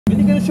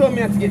gonna show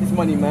me how to get this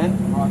money, man.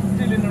 I'm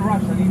still in a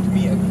rush. I need to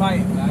meet a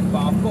client, man. But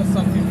I've got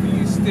something for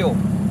you still.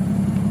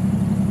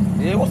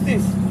 Yeah, what's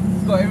this?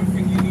 It's got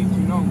everything you need to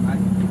know, man.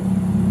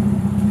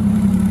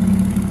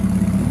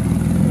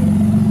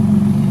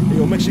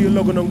 Yo, make sure you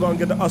log on and go and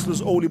get the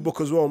Hustlers Oldie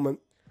book as well, man.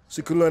 So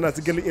you can learn how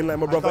to get it in like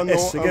my brother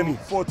S, you get me?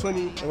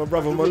 420. And my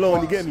brother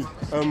Malone, you get me?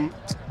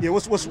 Yeah,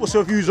 what's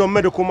your views on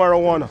medical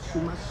marijuana?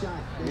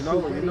 You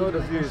know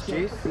the views, G.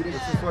 If you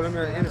follow me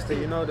on Insta,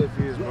 you know the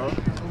views, bro.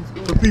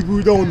 For people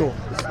who don't know.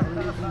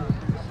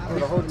 Well,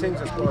 the whole thing's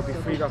just got to be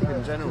freed up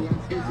in general.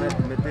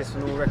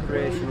 Medicinal,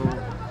 recreational,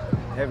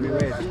 every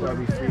way, it's got to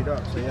be freed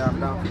up. So yeah,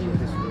 I'm down for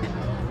this.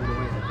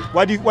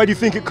 Why do you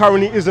think it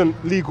currently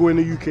isn't legal in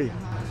the UK?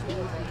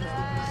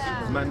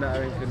 Man that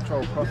are in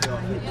control profit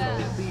off it,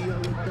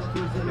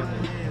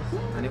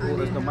 and it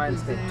alters the mind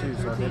state too,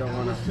 so they don't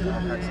want to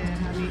have access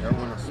to it, they don't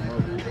want to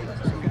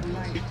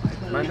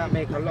smoke. Man that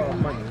make a lot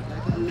of money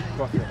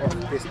profit off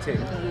this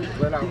thing.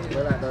 We're like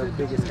the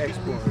biggest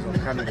exporters of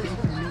cannabis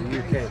in the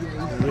UK,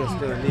 and we're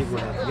still illegal,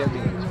 you get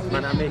me?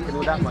 Man that making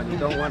all that money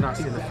don't want us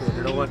in the field,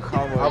 they don't want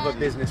other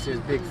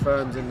businesses, big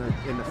firms in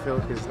the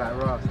field, because it's like,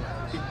 right,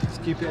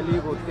 just keep it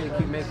illegal,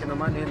 keep making the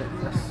money in it.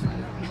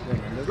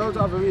 There's loads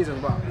of other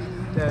reasons, but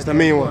that's the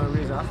main one.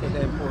 Reason. I think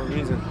the important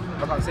reason.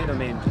 I can't say the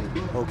main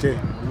thing. Okay.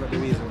 Not the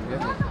reason.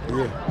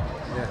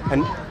 Yeah.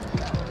 And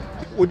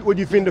what do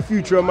you think the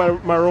future of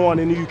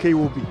marijuana in the UK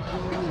will be?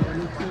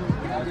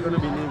 It's going to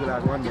be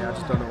legalized one day. I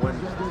just don't know when.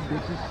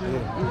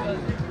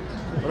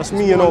 Well, that's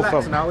me and all,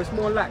 fam. Now it's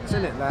more lax,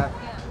 isn't it? Like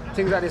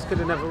things like this could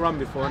have never run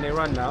before, and they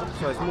run now.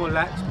 So it's more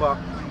lax, but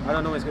I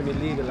don't know when it's going to be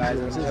legalized,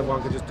 and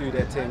everyone can just do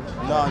their thing.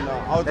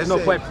 No. There's no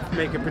point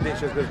making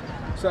predictions because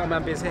certain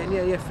man been saying,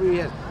 yeah, 3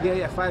 years,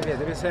 yeah, 5 years.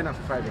 They've been saying that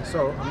for 5 years.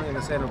 So I'm not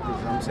even saying no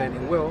predictions. I'm saying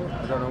it will.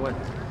 I don't know when.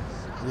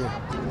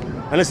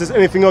 Yeah. Unless there's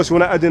anything else you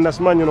want to add in, that's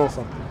man, you know,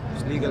 fam.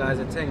 Just legalize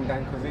a thing,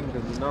 Bank of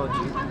England, you know,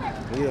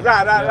 G.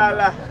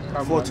 Yeah.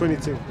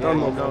 422.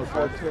 Don't know.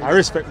 I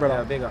respect, brother.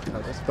 Yeah, big up.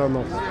 Don't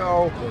know.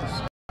 Yo.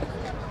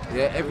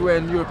 Yeah, everywhere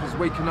in Europe is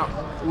waking up.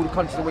 All the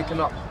countries are waking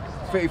up.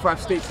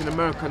 35 states in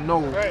America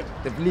know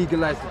they've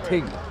legalized the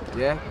thing.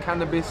 Yeah,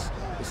 cannabis,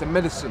 it's a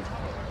medicine.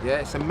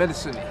 Yeah, it's a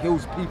medicine. It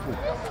heals people.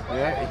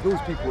 Yeah, it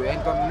heals people. It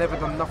ain't never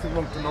done nothing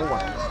wrong to no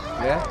one.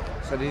 Yeah,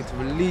 so they need to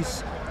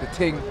release the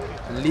thing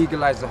and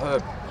legalize the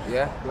herb.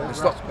 Yeah, and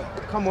stop.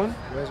 Come on.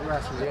 Where's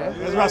Raspect? Yeah,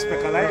 There's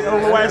Raspect, I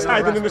don't know why it's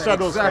hiding in the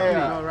shadows. Exactly.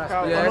 I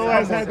don't know why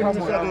it's hiding in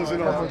the shadows, you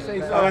know.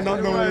 I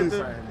don't know In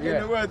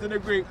the words of the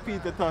great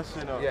Peter Tosh,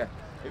 you know. Yeah.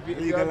 If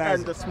you're a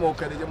ganja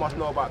smoker, then you must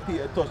know about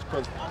Peter Tosh,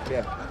 because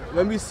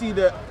when we see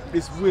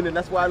this winning,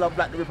 that's why I love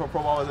Black the Ripper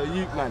from when I was a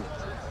youth man.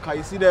 Because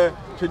you see the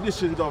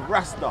traditions of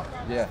Rasta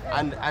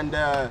and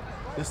the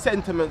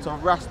sentiments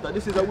of Rasta.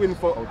 This is a win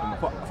for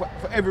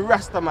every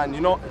Rasta man, you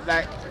know,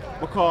 like,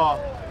 because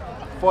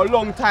for a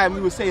long time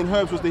we were saying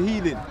herbs was the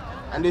healing,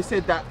 and they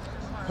said that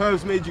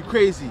herbs made you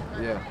crazy.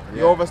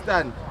 You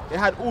understand? They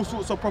had all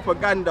sorts of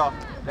propaganda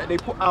that they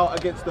put out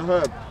against the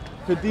herb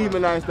to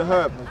demonize the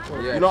herb.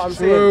 You know what I'm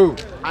saying?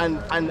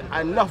 And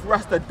enough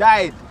Rasta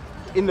died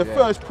in the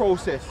first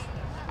process,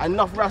 and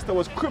enough Rasta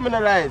was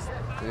criminalized.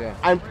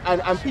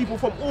 And people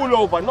from all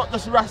over, not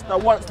just Rasta,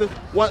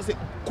 once it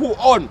caught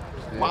on.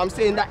 But I'm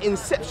saying that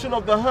inception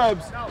of the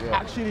herbs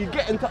actually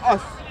getting to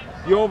us.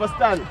 You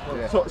understand?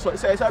 So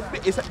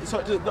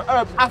the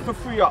herbs have to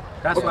free up.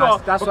 That's why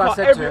I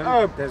said to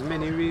him, there's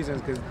many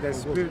reasons, because there's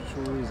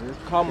spiritual reasons.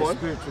 Come on,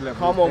 spiritual level.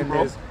 come on,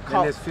 bro.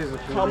 There's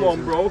physical. Come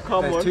on, bro.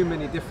 Come on. There's too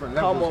many different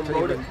levels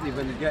to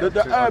even get.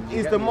 The herb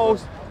is the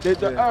most. The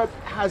herb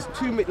has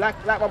too many.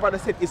 Like my brother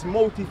said, it's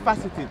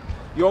multifaceted.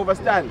 You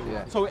understand?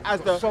 So it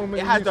has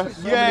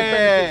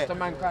benefits to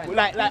mankind.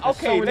 Like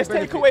okay, let's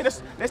take away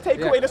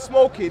the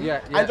smoking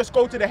and just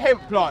go to the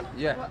hemp plant.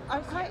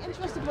 I'm quite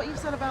interested what you've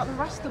said about the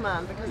Rasta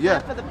man, because they're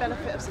for the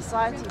benefit of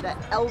society, they're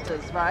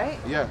elders, right?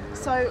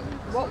 So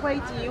what way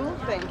do you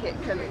think it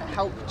can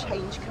help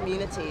change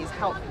communities,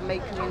 help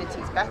make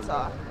communities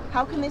better?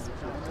 How can this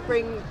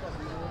bring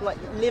like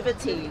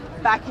liberty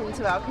back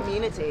into our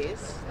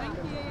communities?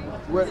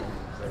 Well,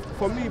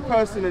 for me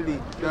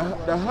personally,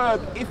 the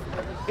herb,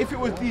 if it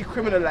was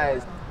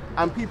decriminalized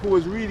and people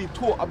was really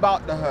taught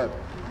about the herb,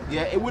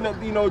 it wouldn't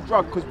be no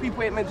drug, because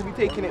people ain't meant to be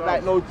taking it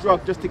like no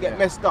drug just to get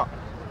messed up.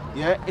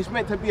 It's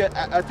meant to be a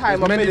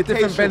time of many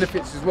meditation. different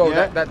benefits as well.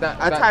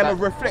 A time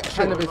of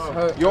reflection.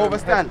 You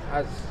understand?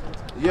 As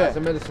a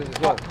medicine as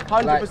well.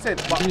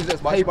 100%.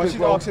 But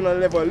she's asking on a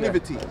level of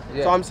liberty.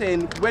 So I'm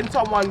saying when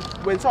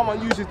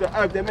someone uses the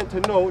herb, they're meant to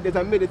know there's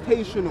a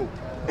meditational.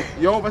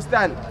 You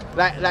understand?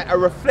 Like a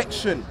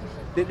reflection.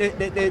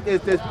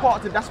 There's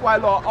part of that's why a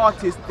lot of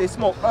artists they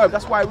smoke herb.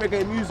 That's why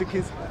reggae music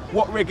is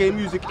what reggae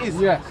music is.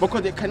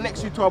 Because it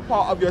connects you to a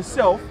part of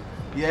yourself.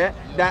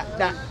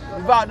 That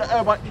without the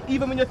herb,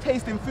 even when you're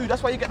tasting food,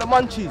 that's why you get the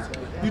munchies.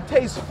 You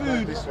taste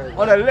food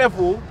on a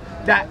level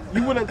that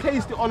you wouldn't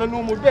taste it on a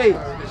normal day.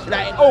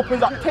 Like it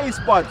opens up taste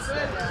buds,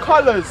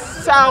 colours,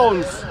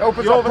 sounds. It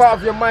opens up part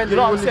of your mind. You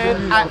know what I'm saying?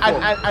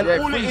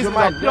 And all it is a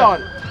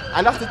plant.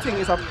 And that's the thing,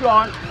 it's a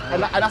plant,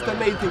 and that's the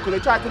main thing, because they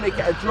try to make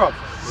it a drug.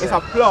 It's a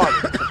plant.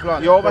 It's a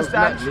plant. You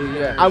understand?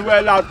 And we're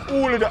allowed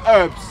all of the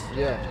herbs.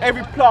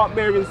 Every plant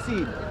bearing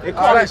seed. They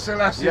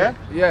can't.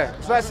 Yeah.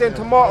 It's like saying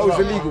tomatoes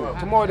illegal.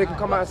 Tomorrow they can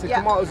come out and say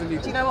tomatoes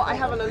illegal. Do you know what? I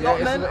have an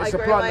allotment. I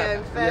grow my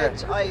own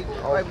veg. I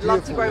would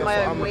love to grow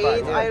my own weed.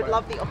 I would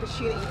love the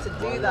opportunity to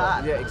do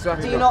that. Yeah,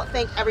 exactly. Do you not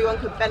think everyone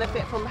could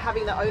benefit from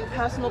having their own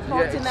personal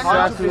plants in their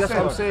house? Exactly. That's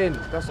what I'm saying.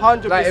 That's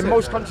 100%. Like in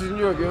most countries in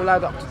Europe, you're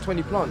allowed up to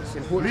 20 plants.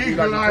 In Portugal,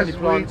 you're allowed up to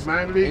 20 plants.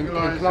 In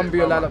Colombia,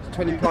 you're allowed up to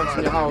 20 plants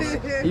in your house.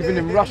 Even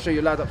in Russia,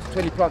 you're allowed up to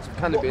 20 plants of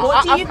cannabis.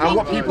 What do you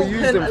think people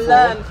can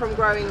learn from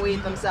growing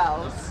weed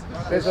themselves?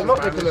 There's a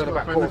lot they can learn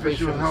about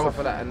cultivation and stuff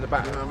like that, and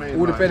about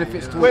all the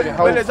benefits towards your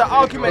health. When there's an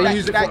argument, they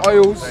use it for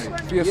oils,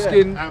 for your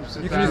skin.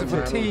 You can use it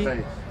for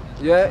tea.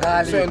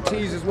 Yeah, certain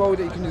teas as well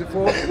that you can use it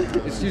for.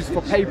 It's used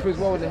for paper as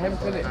well, the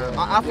hemp in it.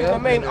 I think the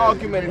main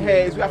argument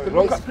here is we have to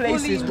look at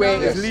places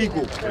where it's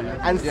legal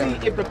and see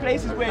if the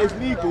places where it's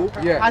legal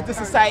has the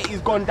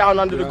society's gone down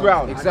under the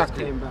ground.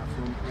 Exactly.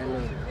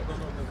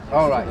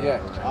 All right,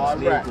 It's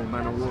legal,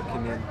 man. I'm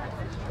walking in,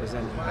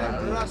 presenting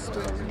ideas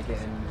and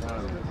getting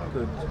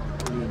good,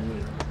 clean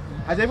weed.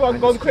 Has everyone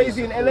gone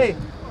crazy in LA?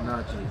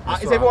 Nah,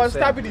 G. Is everyone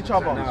stabbing each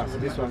other? Nah, so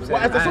this is what I'm saying.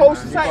 What, has the whole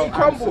society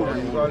crumbled?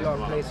 You've got a lot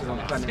of places on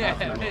planet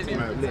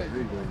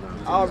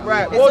Earth.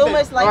 Alright. It's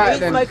almost like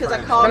weed smokers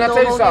are calm,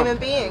 normal human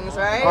beings,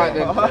 right? Alright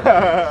then.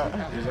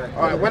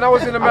 Alright, when I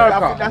was in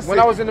America,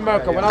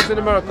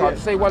 I'll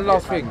say one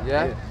last thing,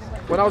 yeah?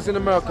 When I was in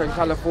America, in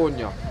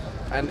California,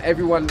 and a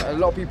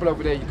lot of people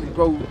over there, you can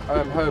grow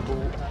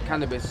herbal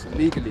cannabis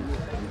legally.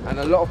 And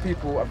a lot of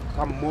people have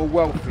become more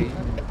wealthy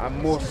and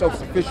more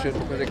self-sufficient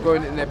because they're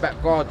growing it in their back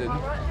garden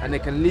and they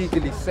can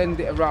legally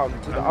send it around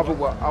to the other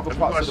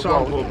parts of the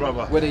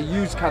world where they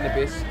use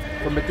cannabis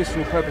for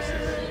medicinal purposes.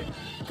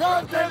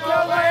 Come take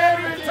over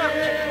everything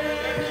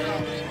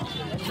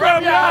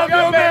from your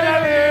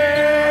melanin.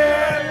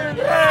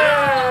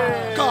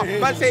 Yeah.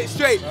 Man, say it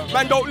straight.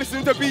 Man, don't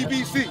listen to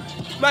BBC.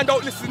 Man,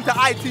 don't listen to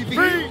ITV.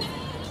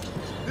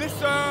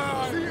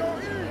 Listen.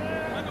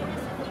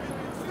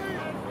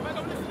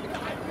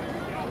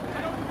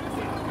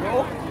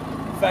 Bro,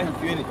 thank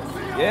you, innit?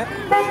 Yeah?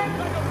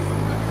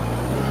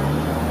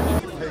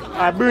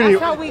 Alright, Bruni,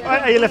 why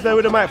are you left there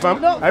with the mic,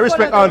 fam? I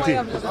respect Auntie.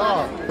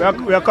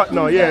 We are cut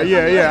now, yeah,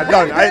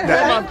 done. I hate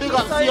that. Big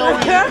up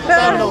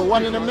COE,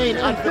 one of the main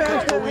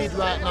advocates for weed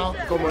right now.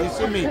 Come on, you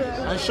see me?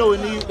 And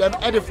showing the youth them,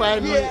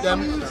 edifying the youth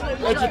them,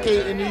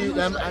 educating the youth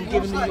them, and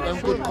giving the youth them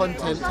good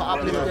content to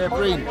uplift their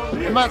brain.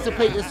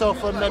 Emancipate yourself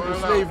from mental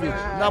slavery.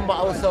 None but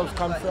ourselves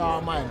come through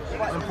our mind.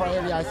 Emperor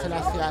Haile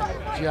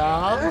Selassie,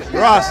 job.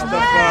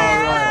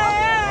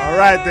 Rastafari.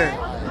 Alright then.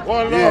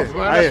 One love,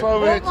 man. That's why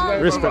we're here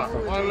today. Respect.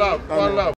 One love.